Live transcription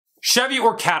Chevy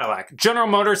or Cadillac? General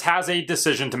Motors has a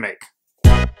decision to make.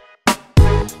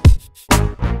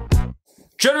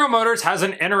 General Motors has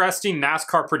an interesting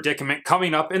NASCAR predicament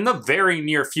coming up in the very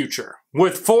near future.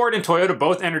 With Ford and Toyota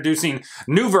both introducing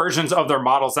new versions of their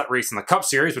models that race in the Cup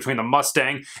Series between the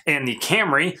Mustang and the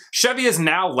Camry, Chevy is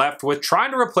now left with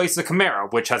trying to replace the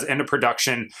Camaro, which has ended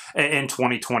production in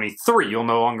 2023. You'll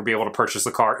no longer be able to purchase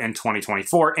the car in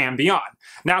 2024 and beyond.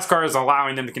 NASCAR is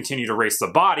allowing them to continue to race the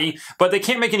body, but they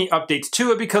can't make any updates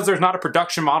to it because there's not a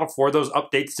production model for those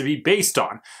updates to be based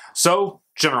on. So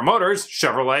General Motors,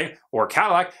 Chevrolet, or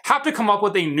Cadillac have to come up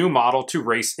with a new model to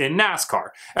race in NASCAR.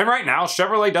 And right now,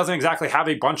 Chevrolet doesn't exactly have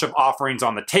a bunch of offerings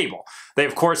on the table. They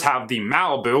of course have the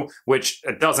Malibu, which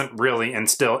doesn't really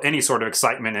instill any sort of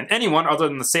excitement in anyone other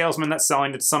than the salesman that's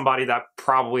selling it to somebody that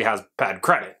probably has bad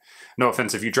credit. No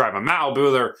offense if you drive a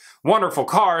Malibu, they're wonderful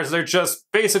cars, they're just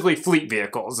basically fleet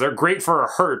vehicles. They're great for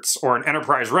a Hertz or an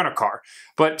Enterprise rent-a-car,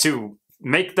 but to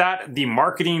make that the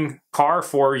marketing car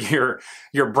for your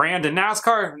brand in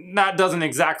NASCAR, that doesn't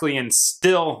exactly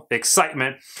instill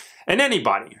excitement in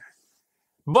anybody.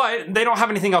 But they don't have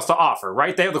anything else to offer,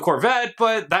 right? They have the Corvette,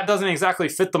 but that doesn't exactly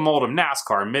fit the mold of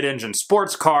NASCAR. A mid-engine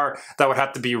sports car that would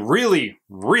have to be really,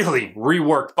 really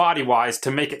reworked body-wise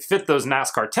to make it fit those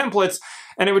NASCAR templates,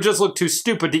 and it would just look too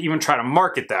stupid to even try to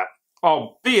market that.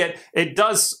 Albeit, it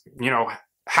does,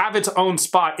 have its own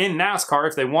spot in NASCAR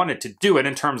if they wanted to do it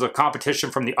in terms of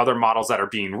competition from the other models that are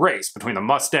being raced between the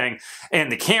Mustang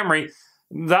and the Camry.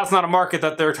 That's not a market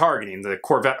that they're targeting, the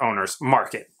Corvette owners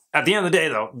market. At the end of the day,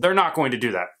 though, they're not going to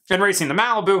do that. And racing the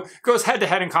Malibu goes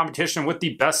head-to-head in competition with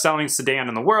the best-selling sedan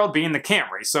in the world being the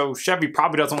Camry, so Chevy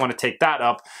probably doesn't want to take that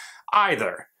up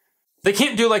either. They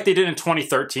can't do like they did in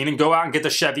 2013 and go out and get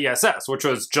the Chevy SS, which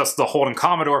was just the Holden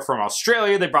Commodore from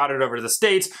Australia. They brought it over to the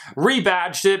States,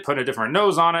 rebadged it, put a different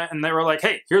nose on it, and they were like,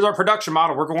 hey, here's our production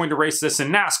model. We're going to race this in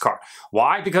NASCAR.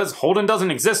 Why? Because Holden doesn't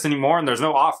exist anymore and there's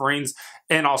no offerings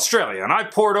in Australia. And I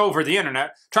poured over the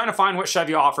internet trying to find what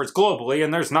Chevy offers globally,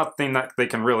 and there's nothing that they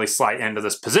can really slide into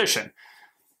this position.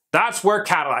 That's where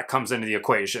Cadillac comes into the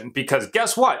equation, because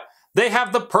guess what? They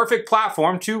have the perfect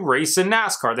platform to race in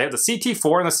NASCAR. They have the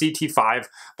CT4 and the CT5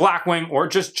 Blackwing, or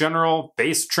just general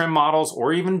base trim models,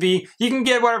 or even you can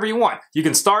get whatever you want. You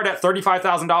can start at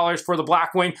 $35,000 for the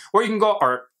Blackwing, or you can go,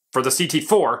 or for the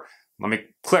CT4, let me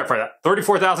clarify that,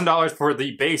 $34,000 for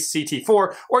the base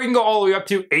CT4, or you can go all the way up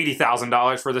to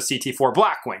 $80,000 for the CT4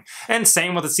 Blackwing. And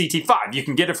same with the CT5. You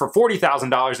can get it for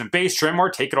 $40,000 in base trim, or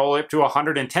take it all the way up to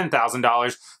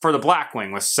 $110,000 for the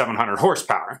Blackwing with 700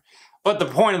 horsepower. But the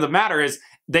point of the matter is,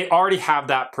 they already have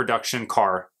that production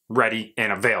car ready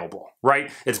and available, right?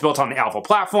 It's built on the Alpha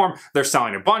platform. They're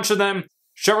selling a bunch of them.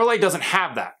 Chevrolet doesn't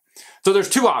have that. So there's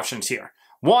two options here.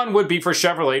 One would be for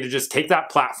Chevrolet to just take that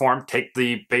platform, take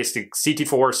the basic CT4,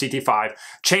 CT5,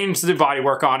 change the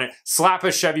bodywork on it, slap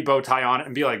a Chevy bow tie on it,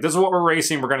 and be like, this is what we're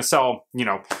racing. We're going to sell,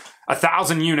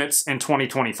 1,000 units in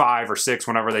 2025 or 6,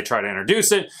 whenever they try to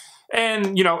introduce it.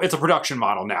 And, it's a production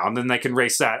model now, and then they can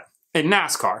race that in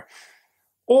NASCAR.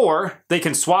 Or they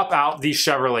can swap out the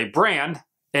Chevrolet brand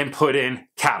and put in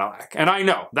Cadillac. And I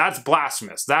know, that's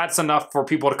blasphemous. That's enough for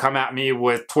people to come at me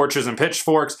with torches and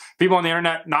pitchforks. People on the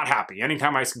internet, not happy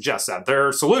anytime I suggest that.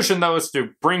 Their solution, though, is to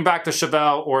bring back the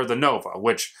Chevelle or the Nova,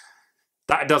 which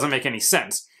that doesn't make any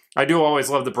sense. I do always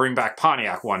love the bring back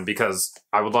Pontiac one, because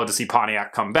I would love to see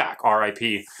Pontiac come back.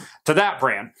 RIP to that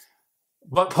brand.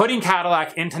 But putting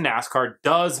Cadillac into NASCAR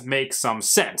does make some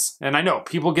sense. And I know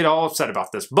people get all upset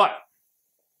about this, but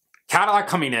Cadillac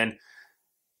coming in,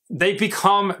 they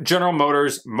become General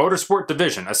Motors' motorsport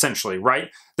division, essentially,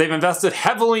 right? They've invested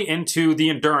heavily into the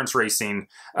endurance racing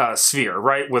sphere,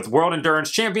 right? With World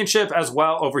Endurance Championship as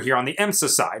well over here on the IMSA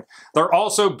side. They're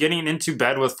also getting into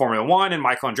bed with Formula One and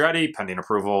Michael Andretti, pending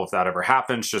approval. If that ever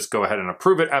happens, just go ahead and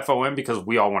approve it, FOM, because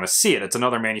we all want to see it. It's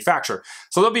another manufacturer.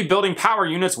 So they'll be building power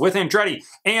units with Andretti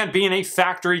and being a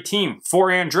factory team for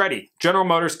Andretti. General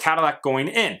Motors, Cadillac going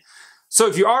in. So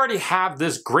if you already have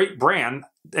this great brand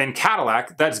in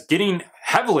Cadillac that's getting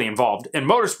heavily involved in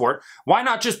motorsport, why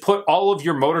not just put all of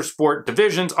your motorsport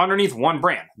divisions underneath one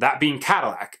brand, that being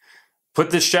Cadillac?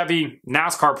 Put the Chevy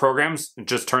NASCAR programs,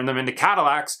 just turn them into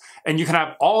Cadillacs, and you can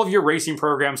have all of your racing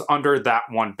programs under that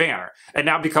one banner. It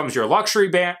now becomes your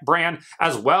luxury brand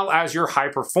as well as your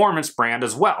high-performance brand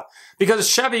as well. Because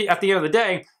Chevy, at the end of the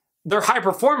day, their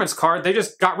high-performance car, they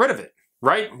just got rid of it.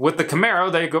 Right? With the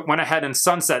Camaro, they went ahead and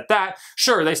sunset that.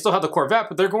 Sure, they still have the Corvette,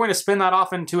 but they're going to spin that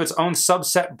off into its own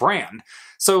subset brand.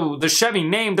 So the Chevy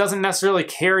name doesn't necessarily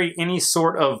carry any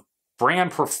sort of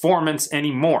brand performance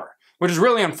anymore, which is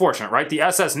really unfortunate, right? The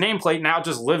SS nameplate now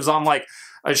just lives on like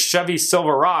a Chevy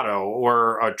Silverado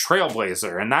or a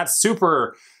Trailblazer, and that's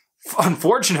super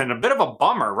unfortunate and a bit of a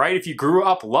bummer, right? If you grew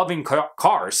up loving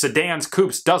cars, sedans,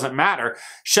 coupes, doesn't matter.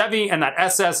 Chevy and that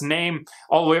SS name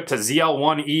all the way up to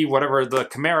ZL1E, whatever the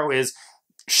Camaro is,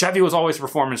 Chevy was always a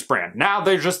performance brand. Now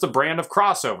they're just the brand of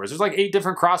crossovers. There's like 8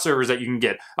 different crossovers that you can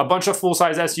get, a bunch of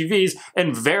full-size SUVs,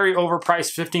 and very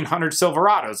overpriced 1500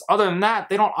 Silverados. Other than that,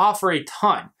 they don't offer a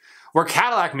ton. Where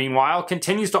Cadillac, meanwhile,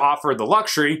 continues to offer the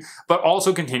luxury, but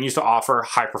also continues to offer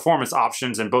high-performance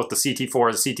options in both the CT4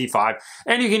 and the CT5,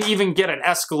 and you can even get an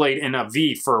Escalade in a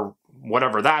V for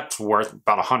whatever that's worth,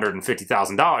 about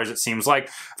 $150,000, it seems like,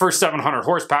 for 700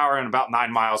 horsepower and about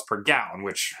 9 miles per gallon,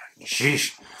 which,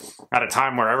 sheesh, at a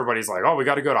time where everybody's like, oh, we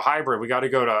got to go to hybrid, we got to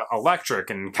go to electric,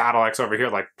 and Cadillac's over here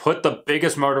like, put the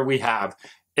biggest motor we have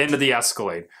into the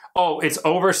Escalade. Oh, it's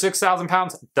over 6,000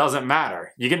 pounds? Doesn't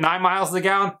matter. You get 9 miles to the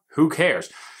gallon? Who cares?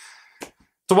 It's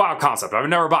a wild concept. I would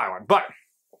never buy one, but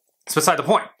it's beside the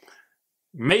point.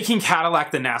 Making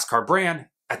Cadillac the NASCAR brand,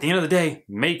 at the end of the day,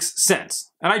 makes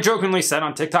sense. And I jokingly said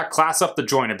on TikTok, class up the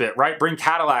joint a bit, right? Bring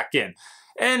Cadillac in.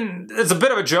 And it's a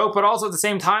bit of a joke, but also at the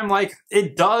same time, like,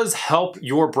 it does help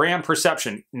your brand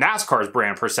perception, NASCAR's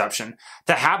brand perception,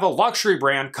 to have a luxury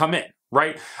brand come in,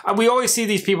 right? We always see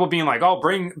these people being like, oh,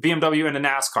 bring BMW into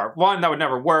NASCAR. One, that would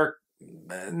never work.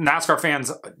 NASCAR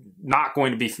fans not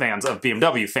going to be fans of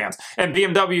BMW fans. And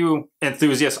BMW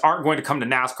enthusiasts aren't going to come to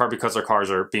NASCAR because their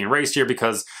cars are being raced here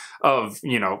because of,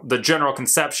 you know, the general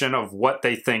conception of what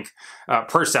they think,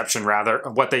 perception rather,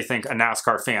 of what they think a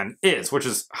NASCAR fan is, which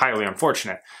is highly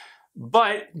unfortunate.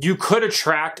 But you could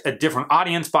attract a different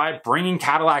audience by bringing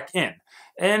Cadillac in.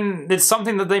 And it's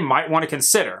something that they might want to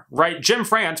consider, right? Jim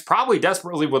France probably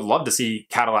desperately would love to see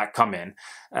Cadillac come in,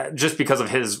 just because of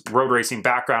his road racing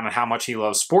background and how much he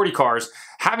loves sporty cars.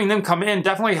 Having them come in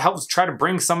definitely helps try to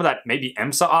bring some of that maybe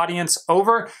IMSA audience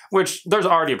over, which there's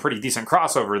already a pretty decent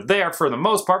crossover there for the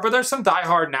most part, but there's some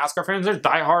diehard NASCAR fans, there's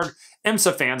diehard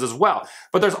IMSA fans as well.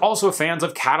 But there's also fans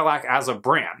of Cadillac as a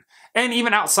brand. And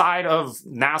even outside of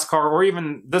NASCAR or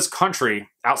even this country,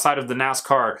 outside of the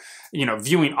NASCAR, you know,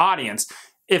 viewing audience,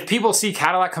 if people see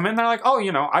Cadillac come in, they're like, oh,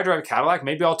 you know, I drive a Cadillac,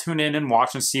 maybe I'll tune in and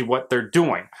watch and see what they're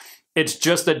doing. It's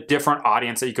just a different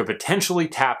audience that you could potentially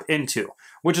tap into,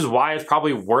 which is why it's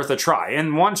probably worth a try.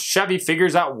 And once Chevy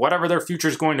figures out whatever their future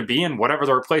is going to be and whatever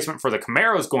the replacement for the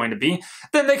Camaro is going to be,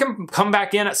 then they can come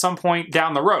back in at some point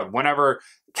down the road, whenever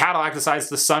Cadillac decides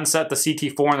to sunset the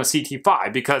CT4 and the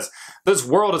CT5, because this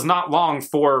world is not long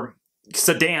for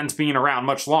sedans being around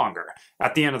much longer.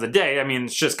 At the end of the day, I mean,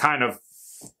 it's just kind of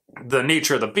the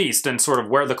nature of the beast and sort of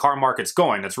where the car market's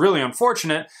going. It's really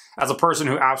unfortunate as a person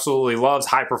who absolutely loves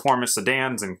high-performance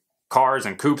sedans and cars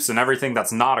and coupes and everything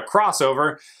that's not a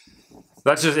crossover.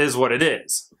 That just is what it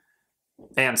is.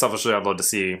 And selfishly, I'd love to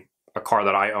see a car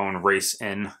that I own race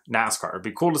in NASCAR. It'd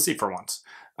be cool to see for once.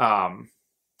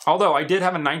 Although I did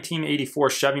have a 1984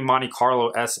 Chevy Monte Carlo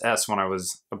SS when I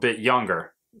was a bit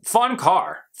younger. Fun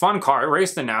car. Fun car. It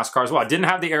raced in NASCAR as well. I didn't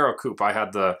have the Aero Coupe. I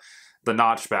had the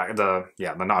notchback, the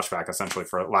notchback essentially,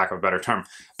 for lack of a better term.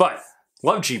 But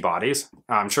love G-bodies.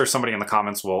 I'm sure somebody in the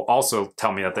comments will also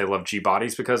tell me that they love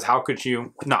G-bodies, because how could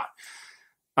you not?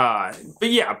 But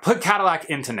yeah, put Cadillac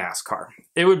into NASCAR.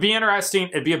 It would be interesting.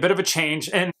 It'd be a bit of a change.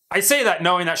 And I say that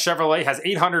knowing that Chevrolet has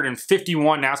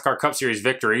 851 NASCAR Cup Series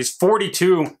victories,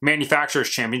 42 manufacturers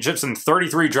championships, and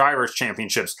 33 drivers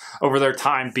championships over their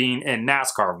time being in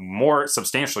NASCAR.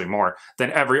 Substantially more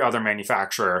than every other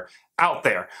manufacturer out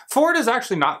there. Ford is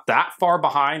actually not that far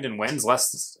behind in wins,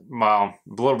 well,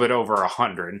 a little bit over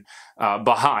 100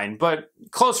 behind, but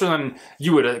closer than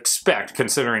you would expect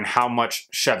considering how much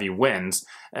Chevy wins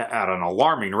at an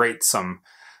alarming rate some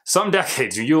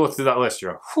decades. You look through that list,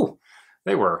 you're like, whew,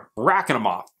 they were racking them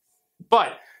off.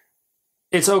 But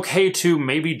it's okay to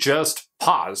maybe just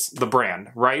pause the brand,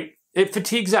 right? It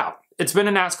fatigues out. It's been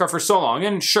in NASCAR for so long,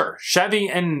 and sure, Chevy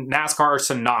and NASCAR are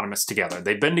synonymous together.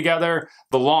 They've been together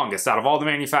the longest out of all the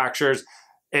manufacturers.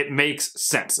 It makes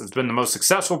sense. It's been the most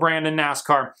successful brand in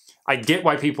NASCAR. I get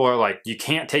why people are like, you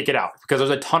can't take it out, because there's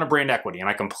a ton of brand equity, and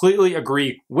I completely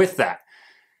agree with that.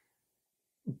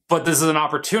 But this is an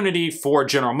opportunity for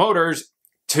General Motors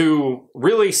to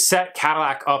really set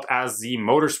Cadillac up as the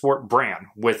motorsport brand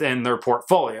within their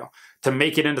portfolio, to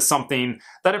make it into something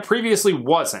that it previously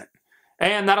wasn't.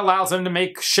 And that allows them to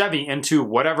make Chevy into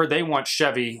whatever they want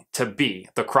Chevy to be,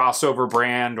 the crossover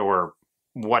brand or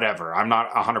whatever. I'm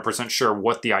not 100% sure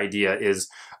what the idea is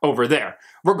over there.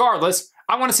 Regardless,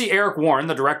 I want to see Eric Warren,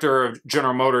 the director of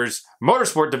General Motors'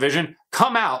 Motorsport Division,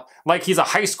 come out like he's a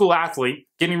high school athlete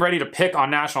getting ready to pick on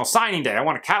National Signing Day. I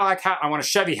want a Cadillac hat. I want a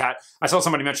Chevy hat. I saw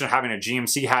somebody mention having a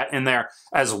GMC hat in there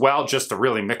as well, just to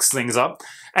really mix things up.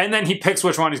 And then he picks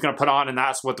which one he's going to put on, and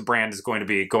that's what the brand is going to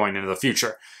be going into the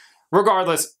future.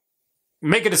 regardless,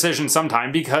 make a decision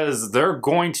sometime because they're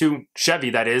going to, Chevy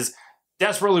that is,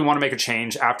 desperately want to make a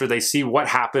change after they see what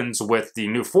happens with the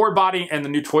new Ford body and the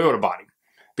new Toyota body.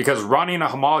 Because running a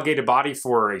homologated body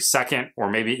for a second or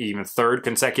maybe even third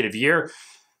consecutive year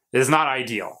is not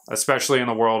ideal, especially in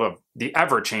the world of the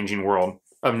ever-changing world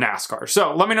of NASCAR.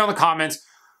 So let me know in the comments,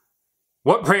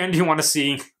 what brand do you want to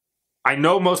see? I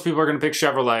know most people are going to pick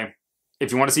Chevrolet.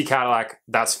 If you want to see Cadillac,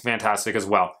 that's fantastic as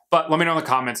well. But let me know in the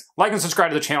comments. Like and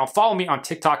subscribe to the channel. Follow me on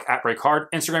TikTok @BreakHard,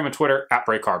 Instagram and Twitter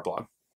 @BreakHardBlog.